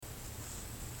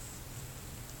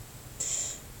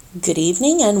Good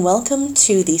evening and welcome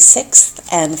to the sixth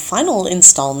and final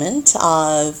installment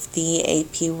of the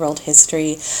AP World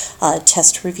History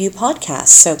Test Review podcast.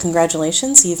 So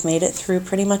congratulations, you've made it through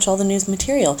pretty much all the news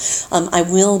material. I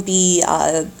will be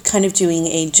kind of doing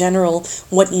a general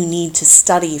what you need to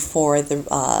study for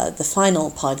the final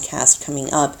podcast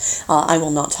coming up. I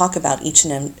will not talk about each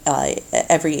and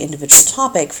every individual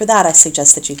topic. For that, I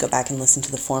suggest that you go back and listen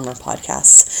to the former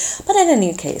podcasts. But in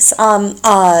any case,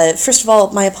 first of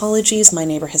all, my apologies. My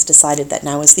neighbor has decided that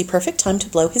now is the perfect time to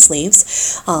blow his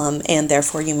leaves, and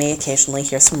therefore you may occasionally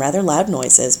hear some rather loud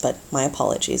noises, but my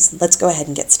apologies. Let's go ahead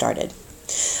and get started.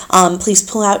 Please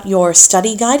pull out your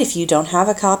study guide. If you don't have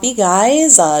a copy,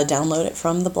 guys, download it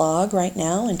from the blog right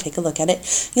now and take a look at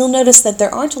it. You'll notice that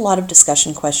there aren't a lot of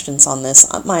discussion questions on this.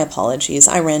 My apologies.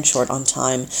 I ran short on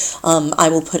time. I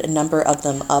will put a number of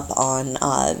them up on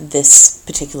this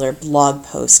particular blog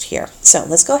post here. So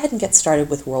let's go ahead and get started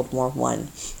with World War I.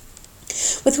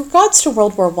 With regards to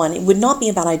World War I, it would not be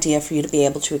a bad idea for you to be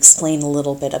able to explain a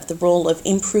little bit of the role of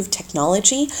improved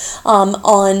technology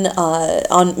on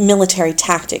military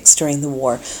tactics during the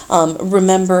war.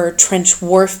 Remember trench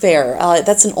warfare.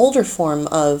 That's an older form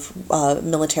of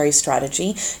military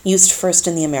strategy, used first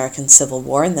in the American Civil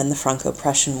War and then the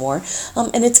Franco-Prussian War,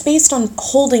 and it's based on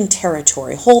holding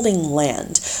territory, holding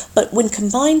land. But when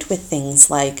combined with things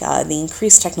like the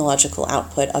increased technological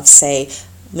output of, say,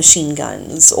 machine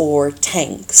guns or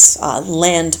tanks,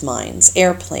 landmines,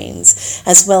 airplanes,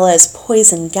 as well as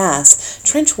poison gas,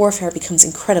 trench warfare becomes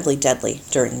incredibly deadly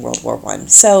during World War I.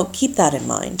 So keep that in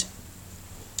mind.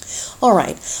 All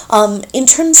right, in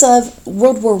terms of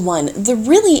World War I, the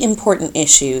really important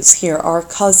issues here are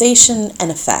causation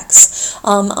and effects.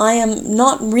 I am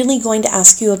not really going to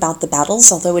ask you about the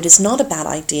battles, although it is not a bad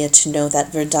idea to know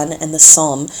that Verdun and the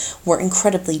Somme were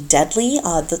incredibly deadly.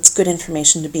 That's good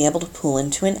information to be able to pull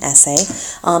into an essay.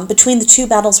 Between the two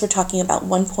battles, we're talking about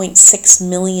 1.6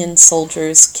 million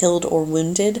soldiers killed or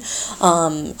wounded.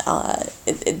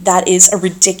 That is a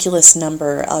ridiculous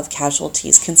number of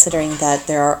casualties, considering that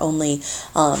there are only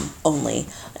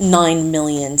 9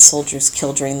 million soldiers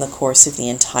killed during the course of the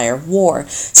entire war.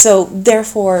 So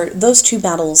therefore, those two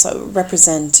battles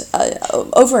represent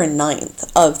over a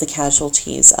ninth of the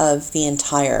casualties of the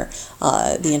entire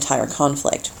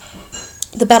conflict.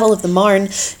 The Battle of the Marne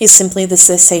is simply the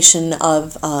cessation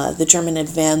of the German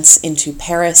advance into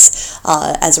Paris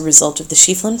as a result of the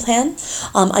Schieffelin Plan.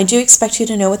 I do expect you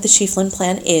to know what the Schieffelin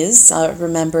Plan is.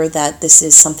 Remember that this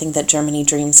is something that Germany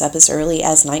dreams up as early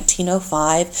as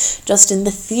 1905, just in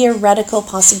the theoretical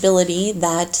possibility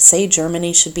that, say,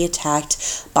 Germany should be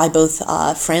attacked by both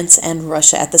France and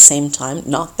Russia at the same time.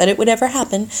 Not that it would ever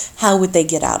happen. How would they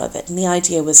get out of it? And the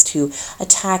idea was to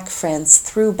attack France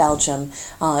through Belgium,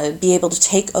 be able to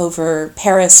take over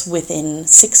Paris within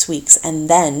 6 weeks, and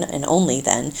then, and only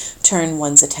then, turn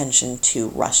one's attention to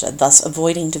Russia, thus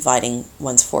avoiding dividing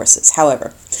one's forces.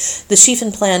 However, the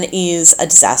Schlieffen Plan is a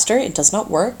disaster. It does not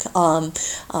work.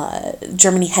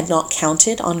 Germany had not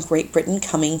counted on Great Britain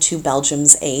coming to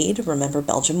Belgium's aid. Remember,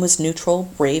 Belgium was neutral,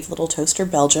 brave little toaster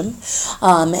Belgium.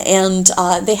 And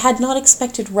they had not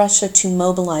expected Russia to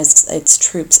mobilize its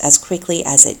troops as quickly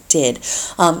as it did.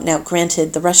 Now,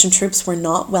 granted, the Russian troops were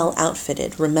not well outfitted.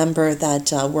 Remember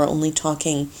that we're only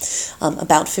talking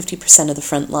about 50% of the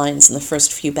front lines in the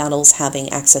first few battles having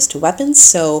access to weapons,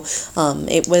 so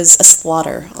it was a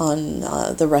slaughter on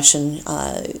the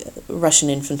Russian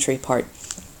infantry part.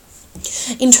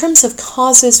 In terms of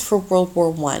causes for World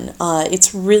War I,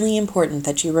 it's really important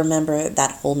that you remember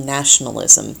that whole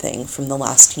nationalism thing from the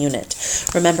last unit.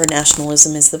 Remember,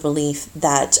 nationalism is the belief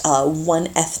that one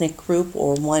ethnic group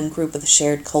or one group with a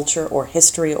shared culture or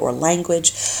history or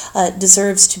language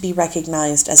deserves to be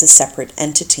recognized as a separate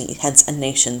entity, hence a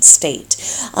nation state.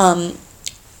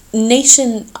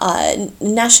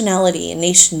 Nationality and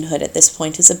nationhood at this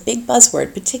point is a big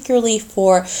buzzword, particularly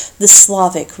for the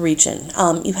Slavic region.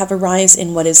 You have a rise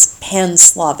in what is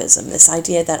pan-Slavism, this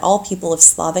idea that all people of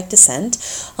Slavic descent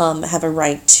have a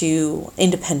right to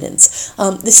independence.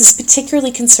 This is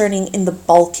particularly concerning in the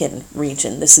Balkan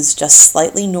region. This is just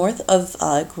slightly north of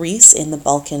Greece in the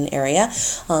Balkan area.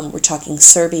 We're talking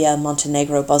Serbia,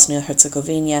 Montenegro,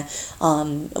 Bosnia-Herzegovina,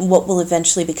 what will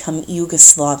eventually become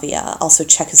Yugoslavia, also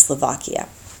Czechoslovakia.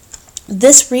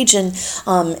 This region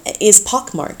is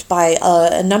pockmarked by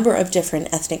a number of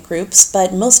different ethnic groups,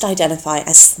 but most identify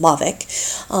as Slavic.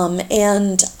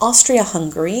 And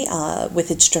Austria-Hungary, with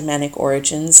its Germanic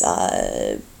origins,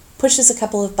 pushes a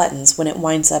couple of buttons when it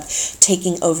winds up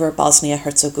taking over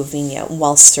Bosnia-Herzegovina,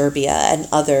 while Serbia and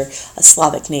other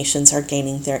Slavic nations are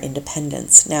gaining their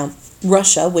independence. Now,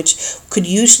 Russia, which could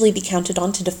usually be counted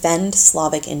on to defend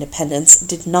Slavic independence,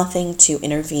 did nothing to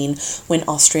intervene when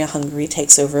Austria-Hungary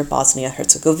takes over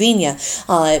Bosnia-Herzegovina.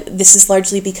 This is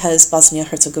largely because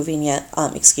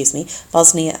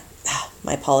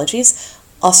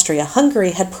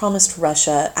Austria-Hungary had promised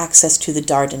Russia access to the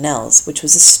Dardanelles, which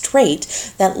was a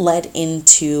strait that led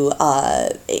into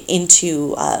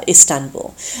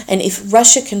Istanbul. And if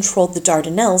Russia controlled the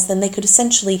Dardanelles, then they could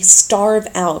essentially starve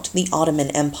out the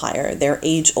Ottoman Empire, their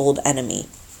age-old enemy.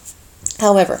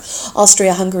 However,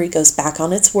 Austria-Hungary goes back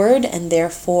on its word, and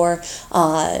therefore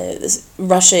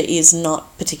Russia is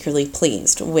not particularly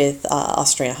pleased with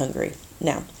Austria-Hungary.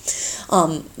 Now,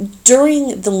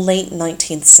 during the late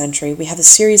 19th century, we have a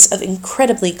series of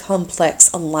incredibly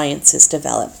complex alliances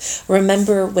develop.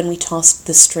 Remember when we tossed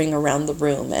the string around the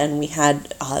room and we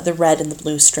had the red and the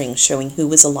blue string showing who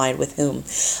was allied with whom?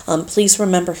 Please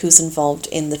remember who's involved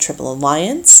in the Triple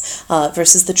Alliance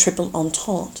versus the Triple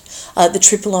Entente. The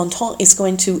Triple Entente is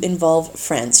going to involve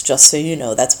France, just so you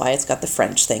know. That's why it's got the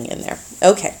French thing in there.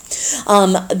 Okay.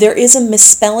 There is a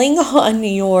misspelling on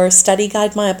your study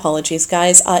guide. My apologies,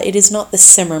 guys. It is not the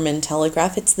Zimmermann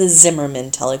telegraph. It's the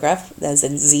Zimmermann telegraph, as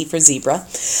in Z for zebra.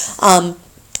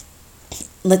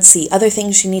 Let's see, other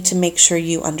things you need to make sure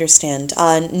you understand.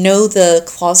 Know the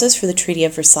clauses for the Treaty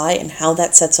of Versailles and how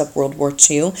that sets up World War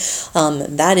II.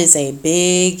 That is a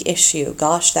big issue.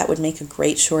 Gosh, that would make a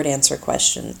great short answer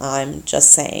question. I'm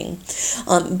just saying.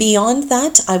 Beyond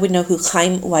that, I would know who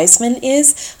Chaim Weizmann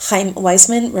is. Chaim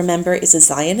Weizmann, remember, is a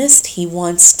Zionist. He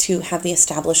wants to have the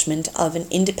establishment of an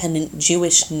independent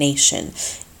Jewish nation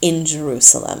in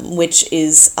Jerusalem, which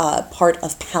is part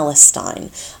of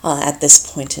Palestine at this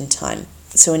point in time.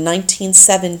 So in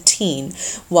 1917,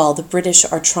 while the British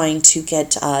are trying to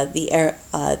get the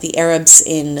Arabs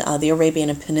in the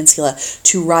Arabian Peninsula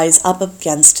to rise up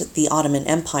against the Ottoman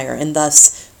Empire and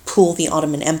thus pull the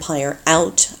Ottoman Empire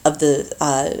out of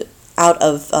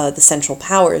the Central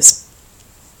Powers,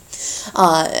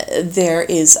 there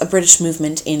is a British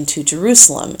movement into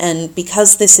Jerusalem. And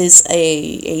because this is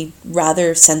a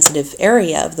rather sensitive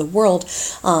area of the world,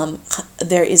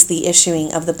 there is the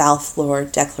issuing of the Balfour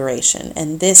Declaration.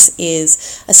 And this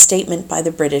is a statement by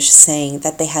the British saying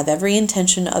that they have every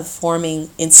intention of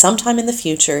forming, in sometime in the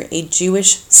future, a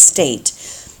Jewish state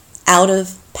out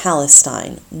of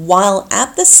Palestine, while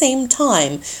at the same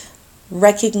time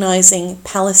recognizing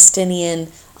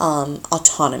Palestinian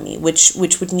autonomy, which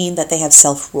would mean that they have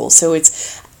self-rule. So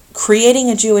it's creating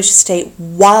a Jewish state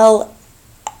while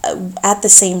at the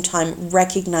same time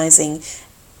recognizing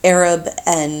Arab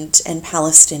and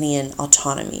Palestinian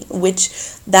autonomy, which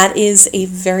that is a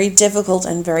very difficult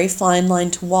and very fine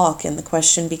line to walk, and the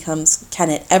question becomes,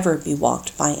 can it ever be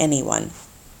walked by anyone?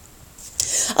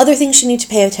 Other things you need to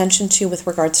pay attention to with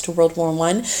regards to World War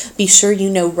I, be sure you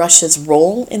know Russia's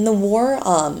role in the war.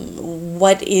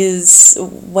 What is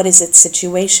its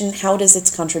situation? How does its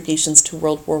contributions to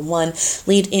World War I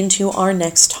lead into our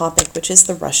next topic, which is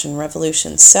the Russian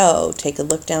Revolution? So take a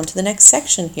look down to the next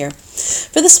section here.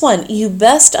 For this one, you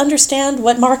best understand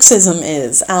what Marxism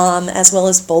is, as well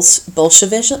as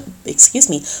Bolshevism,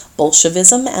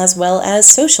 as well as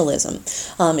socialism.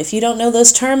 If you don't know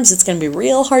those terms, it's going to be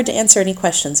real hard to answer any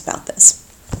questions about this.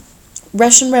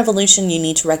 Russian Revolution, you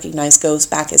need to recognize, goes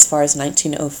back as far as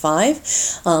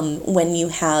 1905, when you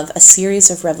have a series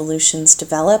of revolutions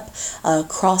develop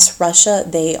across Russia.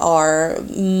 They are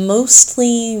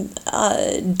mostly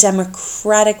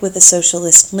democratic with a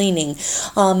socialist leaning.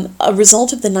 A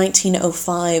result of the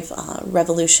 1905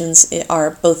 revolutions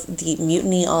are both the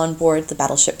mutiny on board the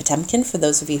battleship Potemkin, for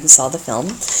those of you who saw the film,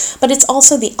 but it's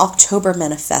also the October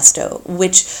Manifesto,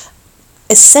 which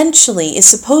essentially is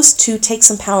supposed to take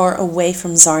some power away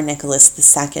from Tsar Nicholas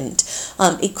II.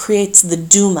 It creates the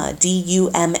Duma,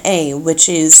 D-U-M-A, which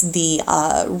is the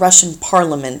Russian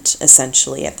parliament,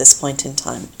 essentially, at this point in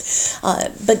time.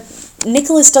 But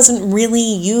Nicholas doesn't really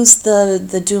use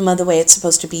the Duma the way it's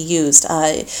supposed to be used.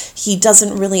 He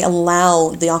doesn't really allow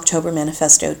the October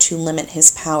Manifesto to limit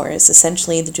his powers.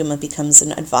 Essentially, the Duma becomes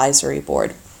an advisory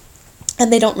board,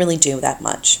 and they don't really do that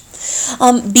much.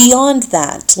 Beyond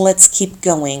that, let's keep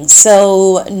going.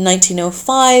 So,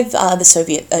 1905,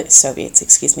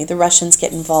 the Russians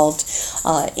get involved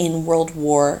in World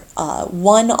War I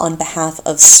on behalf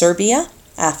of Serbia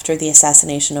after the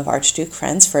assassination of Archduke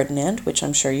Franz Ferdinand, which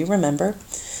I'm sure you remember.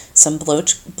 some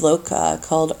bloke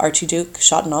called Archduke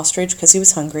shot an ostrich because he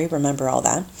was hungry. Remember all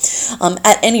that.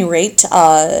 At any rate,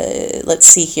 let's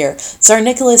see here. Tsar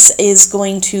Nicholas is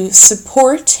going to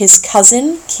support his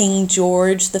cousin, King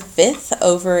George V,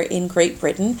 over in Great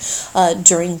Britain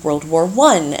during World War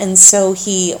I. And so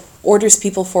he orders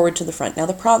people forward to the front. Now,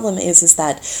 the problem is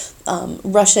that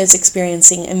Russia is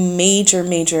experiencing a major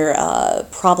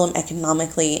problem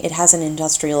economically. It hasn't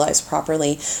industrialized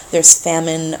properly. There's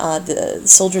famine. The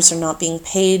soldiers are not being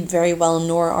paid very well,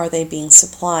 nor are they being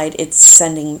supplied. It's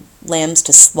sending lambs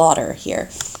to slaughter here.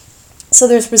 So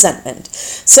there's resentment.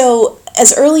 So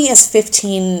as early as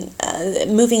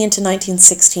moving into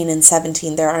 1916 and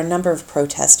 17, there are a number of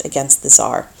protests against the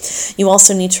Tsar. You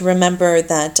also need to remember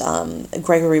that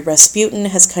Gregory Rasputin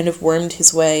has kind of wormed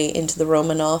his way into the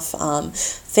Romanov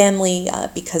family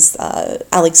because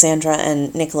Alexandra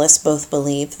and Nicholas both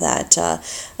believe that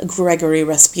Gregory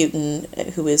Rasputin,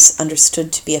 who is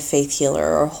understood to be a faith healer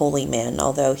or a holy man,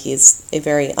 although he is a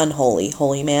very unholy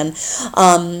holy man,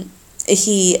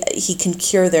 he can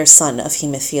cure their son of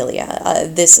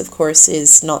hemophilia. This, of course,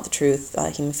 is not the truth,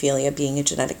 hemophilia being a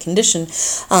genetic condition,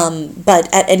 but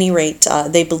at any rate,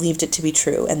 they believed it to be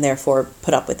true and therefore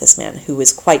put up with this man who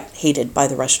was quite hated by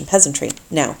the Russian peasantry.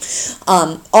 Now,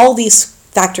 all these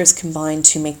factors combine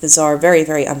to make the Tsar very,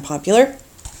 very unpopular.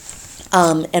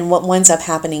 And what winds up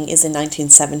happening is in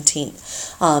 1917,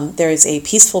 there is a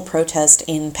peaceful protest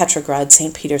in Petrograd,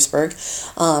 St. Petersburg,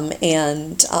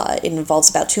 and it involves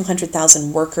about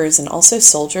 200,000 workers and also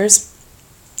soldiers.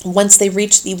 Once they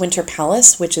reach the Winter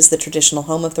Palace, which is the traditional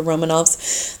home of the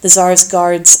Romanovs, the Tsar's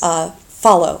guards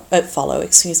fire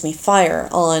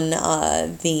on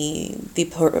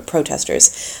the protesters.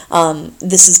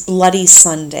 This is Bloody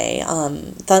Sunday.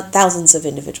 Thousands of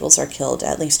individuals are killed,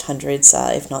 at least hundreds,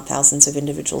 if not thousands of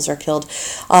individuals are killed.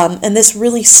 And this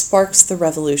really sparks the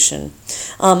revolution.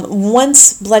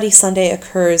 Once Bloody Sunday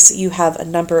occurs, you have a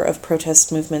number of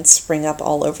protest movements spring up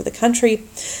all over the country.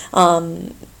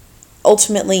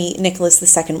 Ultimately, Nicholas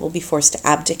II will be forced to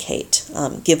abdicate,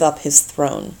 give up his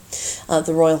throne.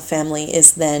 The royal family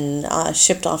is then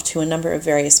shipped off to a number of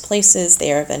various places.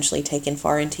 They are eventually taken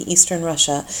far into eastern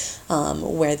Russia,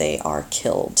 where they are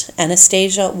killed.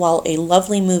 Anastasia, while a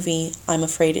lovely movie, I'm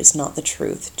afraid is not the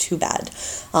truth. Too bad.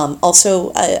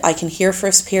 Also, I can hear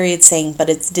First Period saying, but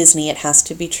it's Disney, it has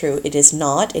to be true. It is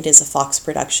not. It is a Fox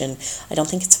production. I don't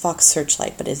think it's Fox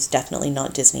Searchlight, but it's definitely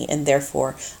not Disney, and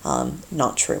therefore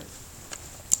not true.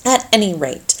 At any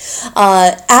rate,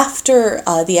 after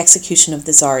the execution of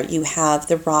the Tsar, you have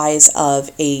the rise of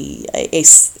a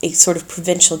sort of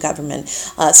provincial government,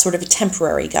 sort of a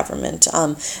temporary government.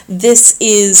 This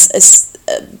is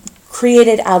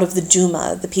created out of the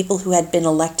Duma, the people who had been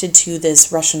elected to this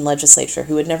Russian legislature,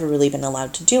 who had never really been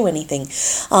allowed to do anything,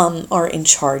 are in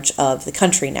charge of the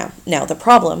country now. Now, the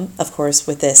problem, of course,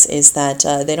 with this is that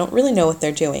they don't really know what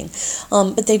they're doing,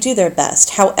 but they do their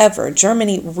best. However,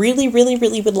 Germany really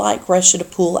would like Russia to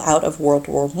pull out of World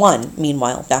War I,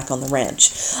 meanwhile, back on the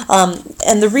ranch.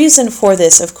 And the reason for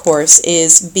this, of course,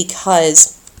 is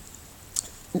because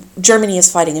Germany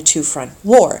is fighting a two-front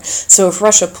war. So if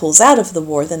Russia pulls out of the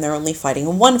war, then they're only fighting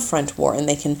a one-front war, and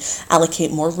they can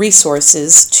allocate more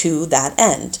resources to that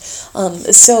end.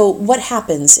 So what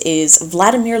happens is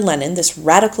Vladimir Lenin, this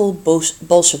radical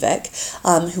Bolshevik,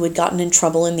 who had gotten in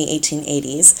trouble in the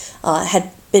 1880s,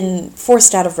 had been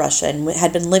forced out of Russia and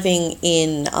had been living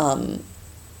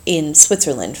in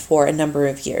Switzerland for a number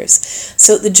of years.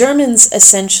 So the Germans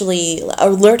essentially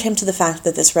alert him to the fact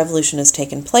that this revolution has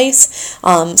taken place,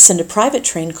 send a private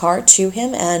train car to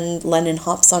him, and Lenin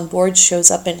hops on board, shows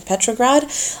up in Petrograd,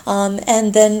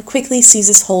 and then quickly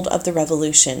seizes hold of the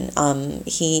revolution.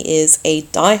 He is a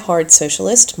die-hard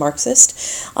socialist, Marxist.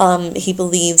 He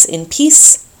believes in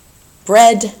peace,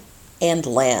 bread, and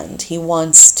land. He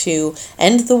wants to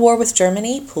end the war with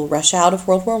Germany, pull Russia out of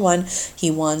World War I. He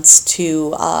wants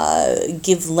to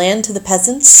give land to the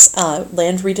peasants,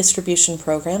 land redistribution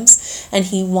programs, and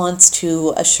he wants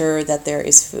to assure that there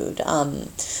is food.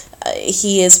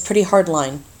 He is pretty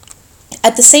hardline.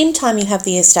 At the same time, you have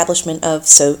the establishment of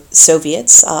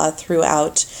Soviets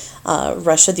throughout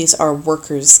Russia. These are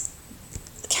workers'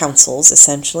 councils,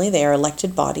 essentially. They are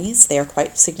elected bodies. They are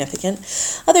quite significant.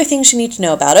 Other things you need to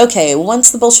know about. Okay, once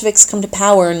the Bolsheviks come to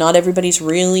power, not everybody's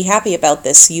really happy about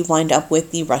this, so you wind up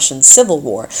with the Russian Civil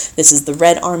War. This is the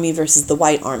Red Army versus the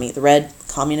White Army. The Red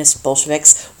communist,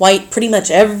 Bolsheviks, white, pretty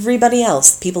much everybody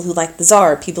else, people who like the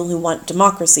Tsar, people who want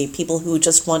democracy, people who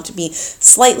just want to be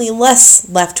slightly less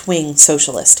left-wing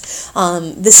socialist.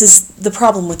 This is the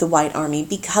problem with the White Army.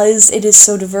 Because it is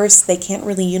so diverse, they can't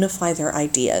really unify their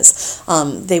ideas.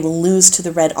 They will lose to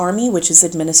the Red Army, which is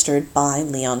administered by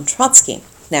Leon Trotsky.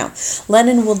 Now,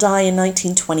 Lenin will die in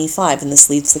 1925, and this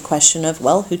leaves the question of,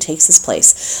 well, who takes his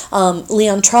place?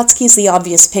 Leon Trotsky is the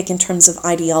obvious pick in terms of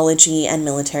ideology and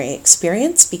military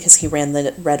experience, because he ran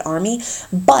the Red Army,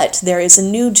 but there is a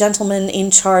new gentleman in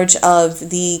charge of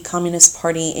the Communist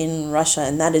Party in Russia,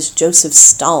 and that is Joseph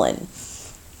Stalin.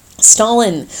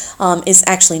 Stalin is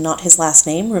actually not his last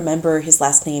name. Remember, his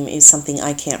last name is something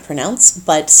I can't pronounce,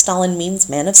 but Stalin means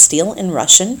man of steel in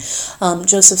Russian.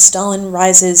 Joseph Stalin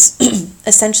rises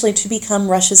essentially to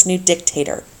become Russia's new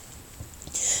dictator.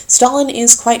 Stalin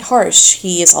is quite harsh.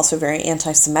 He is also very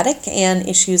anti-Semitic and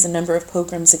issues a number of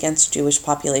pogroms against Jewish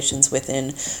populations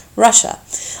within Russia,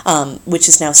 which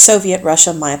is now Soviet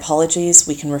Russia. My apologies.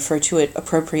 We can refer to it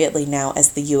appropriately now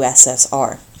as the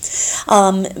USSR.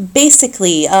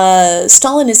 Basically,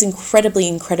 Stalin is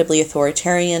incredibly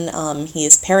authoritarian. He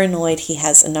is paranoid. He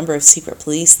has a number of secret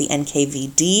police, the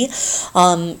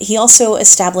NKVD. He also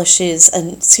establishes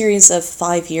a series of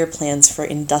 5-year plans for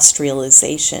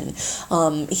industrialization.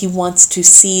 He wants to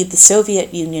see the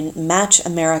Soviet Union match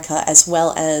America as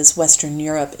well as Western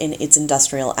Europe in its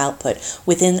industrial output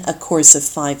within a course of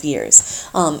 5 years.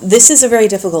 This is a very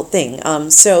difficult thing.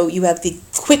 So you have the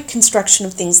quick construction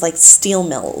of things like steel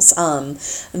mills.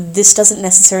 This doesn't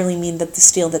necessarily mean that the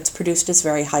steel that's produced is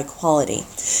very high quality.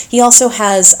 He also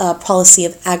has a policy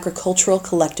of agricultural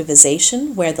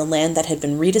collectivization, where the land that had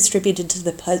been redistributed to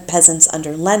the peasants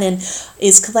under Lenin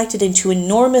is collected into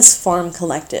enormous farm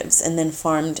collectives and then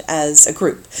farmed as a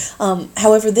group.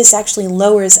 However, this actually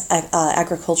lowers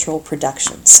agricultural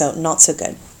production, so not so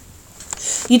good.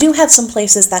 You do have some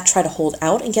places that try to hold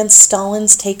out against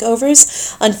Stalin's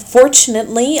takeovers.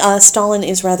 Unfortunately, Stalin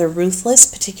is rather ruthless,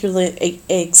 particularly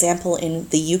an example in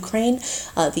the Ukraine.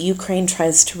 The Ukraine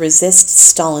tries to resist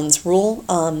Stalin's rule.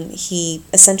 He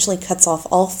essentially cuts off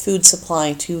all food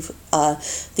supply to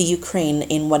the Ukraine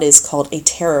in what is called a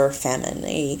terror famine,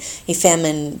 a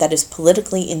famine that is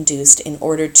politically induced in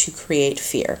order to create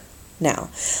fear. Now,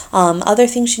 other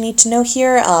things you need to know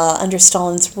here, under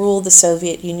Stalin's rule, the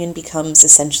Soviet Union becomes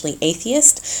essentially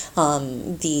atheist.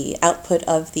 The output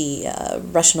of the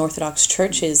Russian Orthodox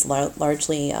Church is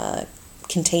largely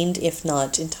contained, if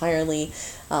not entirely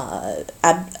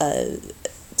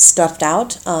stuffed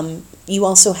out. You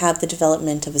also have the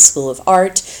development of a school of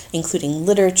art, including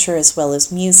literature as well as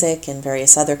music and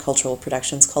various other cultural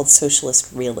productions called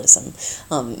socialist realism.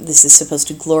 This is supposed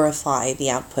to glorify the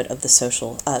output of the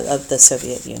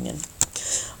Soviet Union.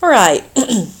 All right.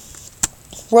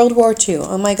 World War II.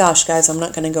 Oh my gosh, guys, I'm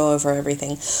not going to go over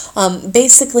everything.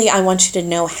 Basically, I want you to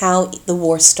know how the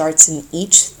war starts in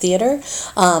each theater.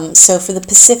 So for the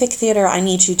Pacific Theater, I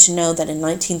need you to know that in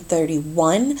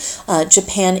 1931,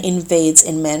 Japan invades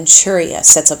in Manchuria,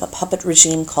 sets up a puppet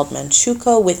regime called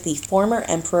Manchukuo with the former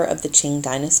emperor of the Qing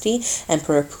dynasty,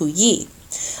 Emperor Puyi.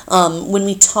 When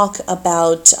we talk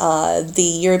about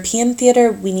the European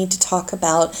theater, we need to talk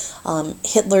about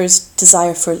Hitler's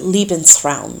desire for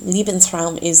Lebensraum.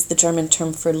 Lebensraum is the German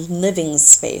term for living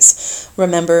space.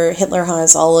 Remember, Hitler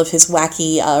has all of his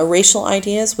wacky racial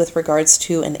ideas with regards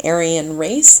to an Aryan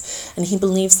race, and he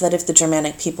believes that if the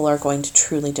Germanic people are going to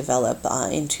truly develop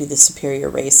into the superior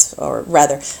race, or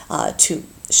rather to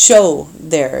show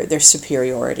their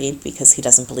superiority, because he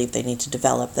doesn't believe they need to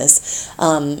develop this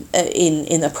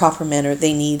in a proper manner,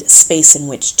 they need space in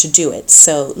which to do it.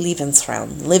 So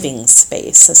Lebensraum, living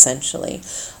space, essentially.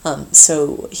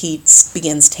 So he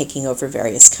begins taking over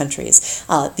various countries.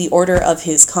 The order of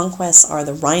his conquests are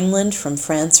the Rhineland from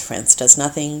France. France does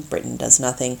nothing. Britain does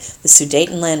nothing. The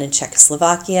Sudetenland and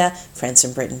Czechoslovakia. France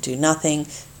and Britain do nothing.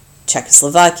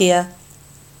 Czechoslovakia.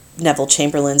 Neville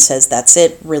Chamberlain says that's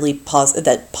it. Really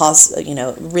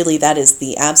really that is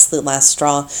the absolute last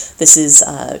straw. This is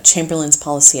Chamberlain's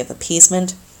policy of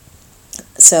appeasement.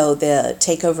 So the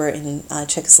takeover in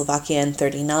Czechoslovakia in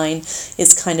 1939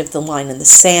 is kind of the line in the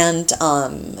sand.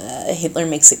 Hitler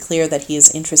makes it clear that he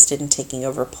is interested in taking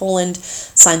over Poland,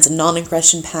 signs a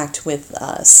non-aggression pact with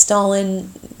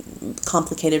Stalin.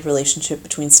 Complicated relationship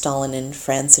between Stalin and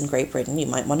France and Great Britain. You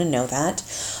might want to know that.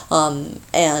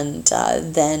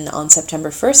 Then on September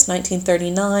 1st,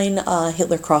 1939,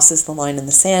 Hitler crosses the line in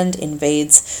the sand,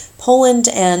 invades Poland,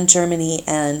 and Germany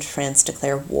and France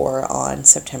declare war on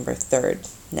September 3rd.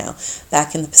 Now,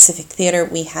 back in the Pacific Theater,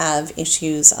 we have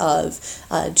issues of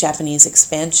Japanese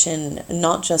expansion,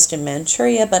 not just in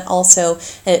Manchuria, but also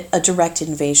a direct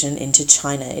invasion into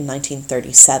China in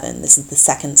 1937. This is the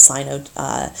Second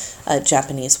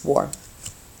Sino-Japanese War.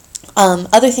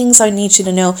 Other things I need you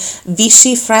to know: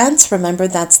 Vichy France, remember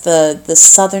that's the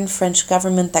southern French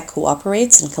government that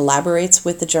cooperates and collaborates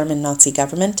with the German Nazi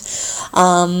government.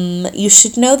 You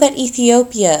should know that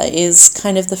Ethiopia is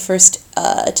kind of the first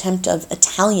attempt of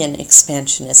Italian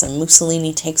expansionism.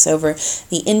 Mussolini takes over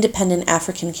the independent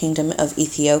African kingdom of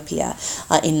Ethiopia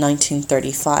in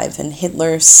 1935, and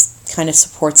Hitler kind of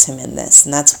supports him in this,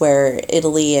 and that's where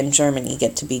Italy and Germany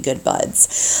get to be good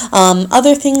buds.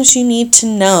 Other things you need to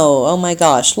know: oh my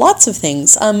gosh, lots of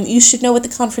things. You should know what the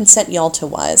conference at Yalta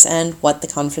was and what the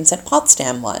conference at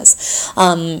Potsdam was.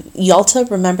 Yalta,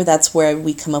 remember, that's where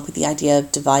we come up with the idea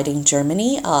of dividing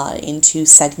Germany into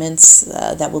segments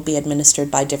that will be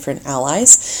administered by different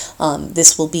allies.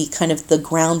 This will be kind of the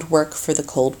groundwork for the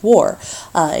Cold War.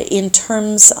 In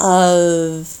terms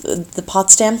of the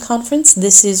Potsdam Conference,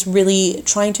 this is really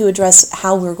trying to address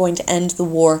how we're going to end the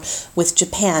war with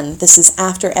Japan. This is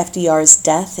after FDR's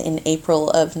death in April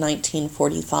of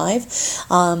 1945.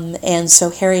 And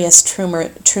so Harry S.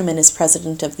 Truman is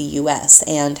president of the U.S.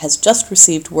 and has just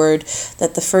received word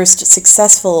that the first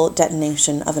successful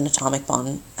detonation of an atomic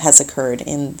bomb has occurred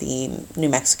in the New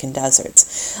Mexican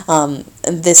deserts.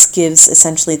 This gives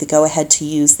essentially the go-ahead to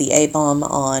use the A-bomb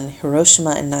on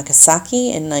Hiroshima and Nagasaki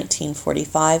in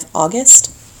 1945,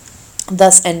 August,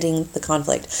 thus ending the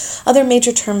conflict. Other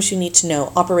major terms you need to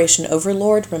know: Operation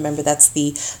Overlord, remember that's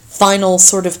the final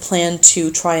sort of plan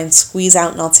to try and squeeze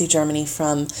out Nazi Germany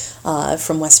from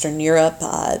Western Europe.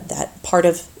 That part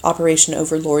of Operation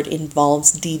Overlord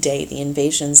involves D-Day, the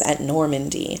invasions at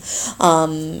Normandy.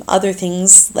 Other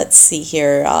things, let's see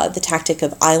here, the tactic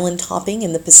of island hopping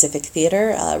in the Pacific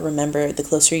Theater. Remember, the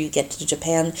closer you get to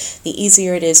Japan, the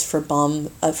easier it is for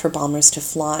bombers to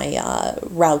fly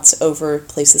routes over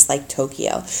places like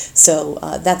Tokyo. So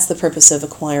that's the purpose of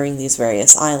acquiring these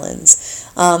various islands.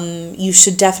 You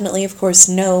should definitely, of course,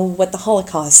 know what the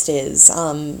Holocaust is.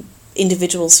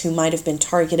 Individuals who might have been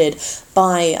targeted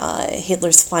by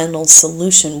Hitler's final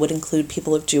solution would include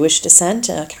people of Jewish descent,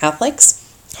 Catholics,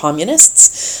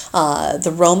 communists,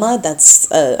 the Roma,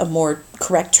 that's a more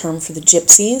correct term for the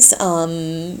gypsies.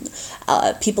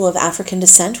 People of African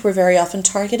descent were very often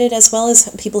targeted, as well as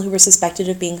people who were suspected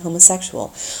of being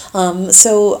homosexual.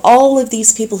 So all of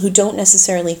these people who don't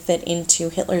necessarily fit into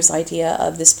Hitler's idea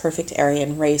of this perfect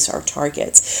Aryan race are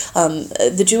targets.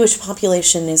 The Jewish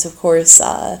population is, of course,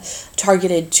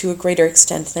 targeted to a greater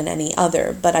extent than any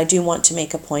other, but I do want to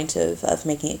make a point of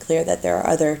making it clear that there are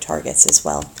other targets as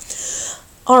well.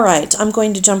 All right, I'm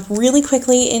going to jump really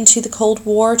quickly into the Cold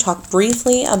War, talk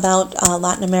briefly about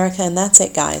Latin America, and that's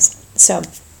it, guys. So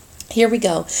here we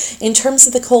go. In terms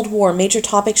of the Cold War, major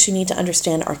topics you need to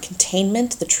understand are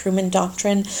containment, the Truman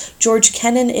Doctrine. George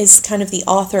Kennan is kind of the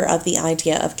author of the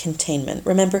idea of containment.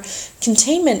 Remember,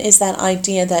 containment is that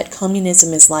idea that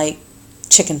communism is like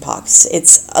chickenpox.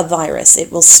 It's a virus.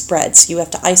 It will spread, so you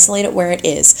have to isolate it where it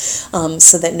is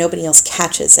so that nobody else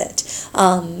catches it.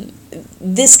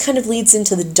 This kind of leads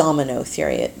into the domino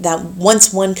theory, that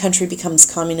once one country becomes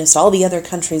communist, all the other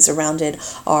countries around it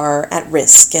are at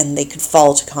risk and they could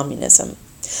fall to communism.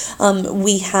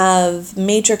 We have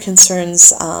major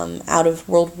concerns out of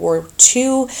World War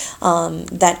II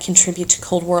that contribute to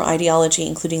Cold War ideology,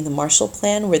 including the Marshall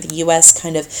Plan, where the U.S.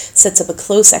 kind of sets up a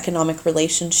close economic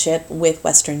relationship with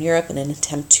Western Europe in an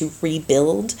attempt to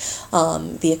rebuild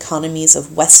the economies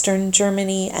of Western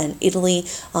Germany and Italy.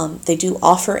 They do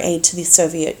offer aid to the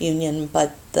Soviet Union,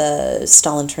 but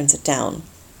Stalin turns it down.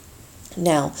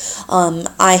 Now,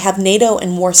 I have NATO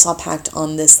and Warsaw Pact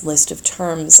on this list of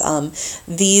terms.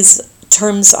 These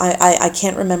terms, I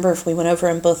can't remember if we went over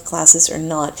in both classes or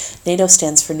not. NATO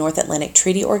stands for North Atlantic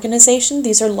Treaty Organization.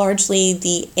 These are largely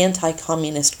the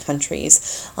anti-communist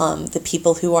countries, the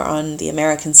people who are on the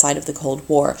American side of the Cold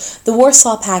War. The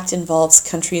Warsaw Pact involves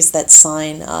countries that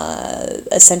sign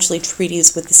essentially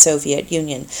treaties with the Soviet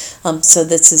Union. So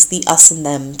this is the us and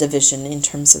them division in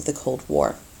terms of the Cold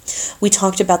War. We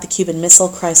talked about the Cuban Missile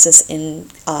Crisis in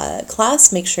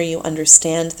class. Make sure you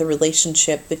understand the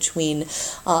relationship between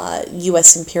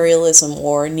U.S. imperialism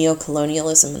or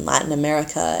neocolonialism in Latin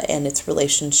America and its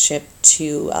relationship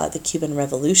to the Cuban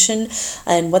Revolution,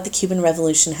 and what the Cuban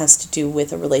Revolution has to do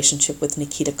with a relationship with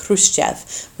Nikita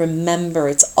Khrushchev. Remember,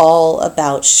 it's all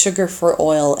about sugar for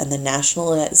oil and the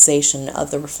nationalization of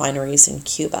the refineries in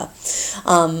Cuba.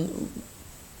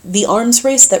 the arms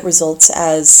race that results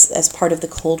as part of the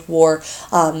Cold War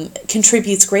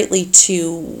contributes greatly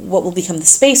to what will become the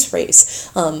space race.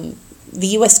 The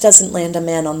U.S. doesn't land a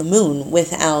man on the moon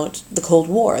without the Cold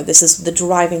War. This is the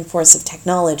driving force of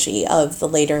technology of the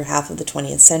later half of the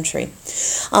 20th century.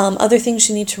 Other things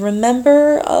you need to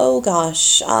remember,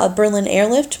 Berlin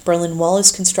Airlift. Berlin Wall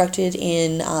is constructed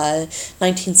in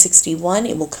 1961.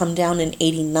 It will come down in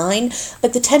 89,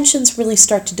 but the tensions really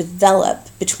start to develop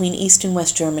between East and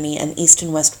West Germany and East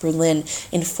and West Berlin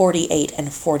in 48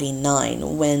 and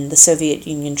 49, when the Soviet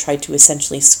Union tried to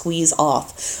essentially squeeze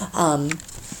off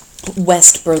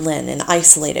West Berlin and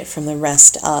isolate it from the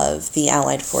rest of the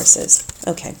Allied forces.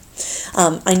 Okay,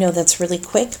 I know that's really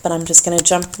quick, but I'm just going to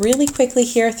jump really quickly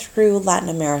here through Latin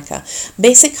America.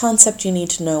 Basic concept you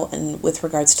need to know with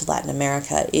regards to Latin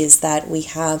America is that we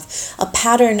have a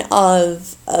pattern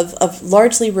of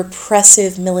largely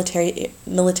repressive military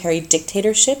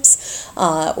dictatorships,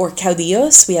 or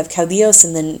caudillos. We have caudillos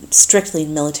and then strictly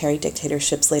military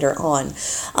dictatorships later on.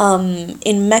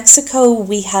 In Mexico,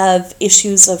 we have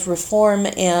issues of reform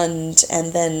and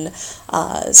then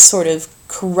sort of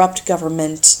corrupt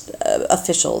government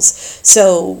officials.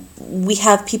 So we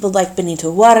have people like Benito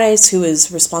Juarez, who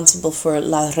is responsible for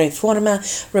La Reforma.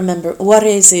 Remember,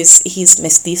 Juarez he's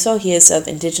mestizo, he is of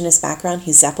indigenous background,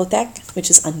 he's Zapotec, which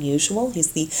is unusual.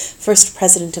 He's the first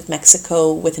president of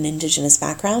Mexico with an indigenous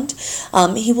background.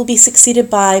 He will be succeeded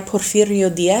by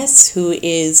Porfirio Diaz, who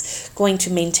is going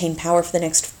to maintain power for the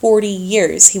next 40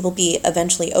 years. He will be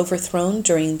eventually overthrown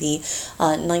during the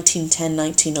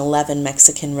 1910-1911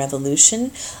 Mexican Revolution.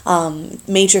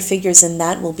 Major figures in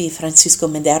that will be Francisco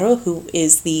Madero, who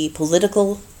is the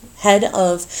political head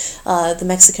of the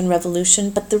Mexican Revolution,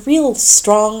 but the real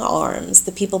strong arms,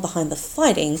 the people behind the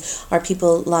fighting, are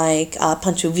people like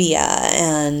Pancho Villa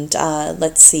and,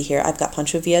 let's see here, I've got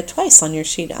Pancho Villa twice on your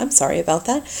sheet, I'm sorry about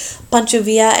that, Pancho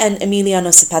Villa and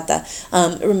Emiliano Zapata.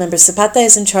 Remember, Zapata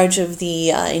is in charge of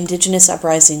the indigenous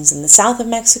uprisings in the south of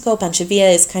Mexico. Pancho Villa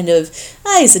is kind of,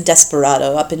 he's a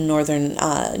desperado up in northern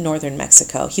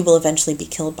Mexico. He will eventually be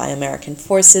killed by American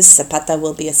forces. Zapata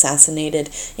will be assassinated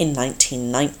in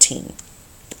 1919.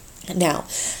 Now,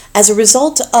 as a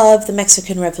result of the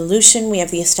Mexican Revolution, we have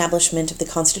the establishment of the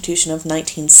Constitution of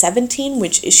 1917,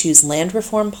 which issues land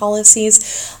reform policies.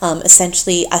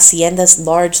 Essentially, haciendas,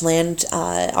 large land,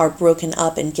 are broken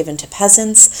up and given to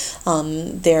peasants.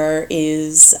 There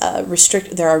are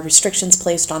restrictions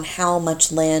placed on how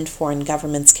much land foreign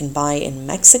governments can buy in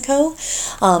Mexico.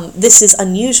 This is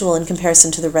unusual in comparison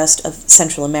to the rest of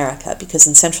Central America, because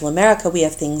in Central America we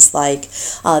have things like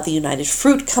the United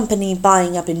Fruit Company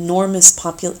buying up enormous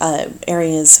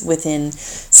areas within,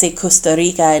 say, Costa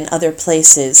Rica and other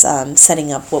places,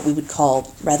 setting up what we would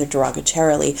call, rather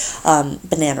derogatorily,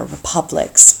 banana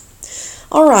republics.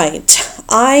 All right,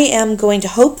 I am going to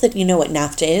hope that you know what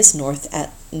NAFTA is,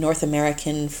 North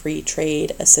American Free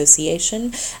Trade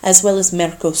Association, as well as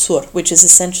Mercosur, which is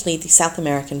essentially the South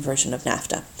American version of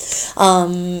NAFTA.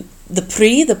 The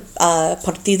PRI, the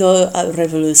Partido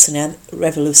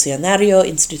Revolucionario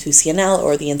Institucional,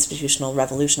 or the Institutional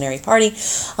Revolutionary Party,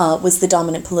 was the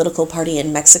dominant political party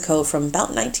in Mexico from about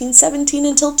 1917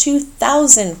 until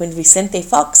 2000, when Vicente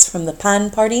Fox from the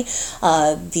PAN party,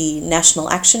 the National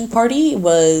Action Party,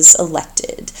 was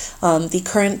elected. The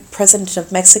current president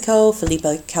of Mexico,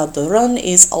 Felipe Calderón,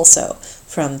 is also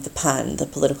from the PAN, the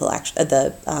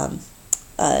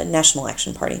National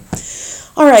Action Party.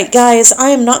 All right, guys,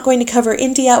 I am not going to cover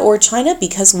India or China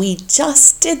because we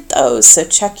just did those. So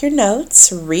check your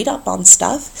notes, read up on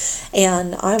stuff,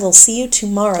 and I will see you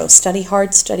tomorrow. Study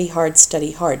hard, study hard,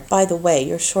 study hard. By the way,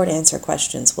 your short answer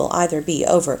questions will either be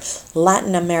over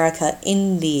Latin America,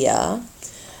 India,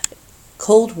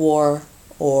 Cold War,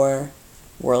 or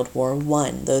World War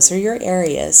I. Those are your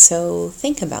areas, so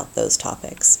think about those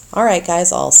topics. All right,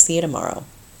 guys, I'll see you tomorrow.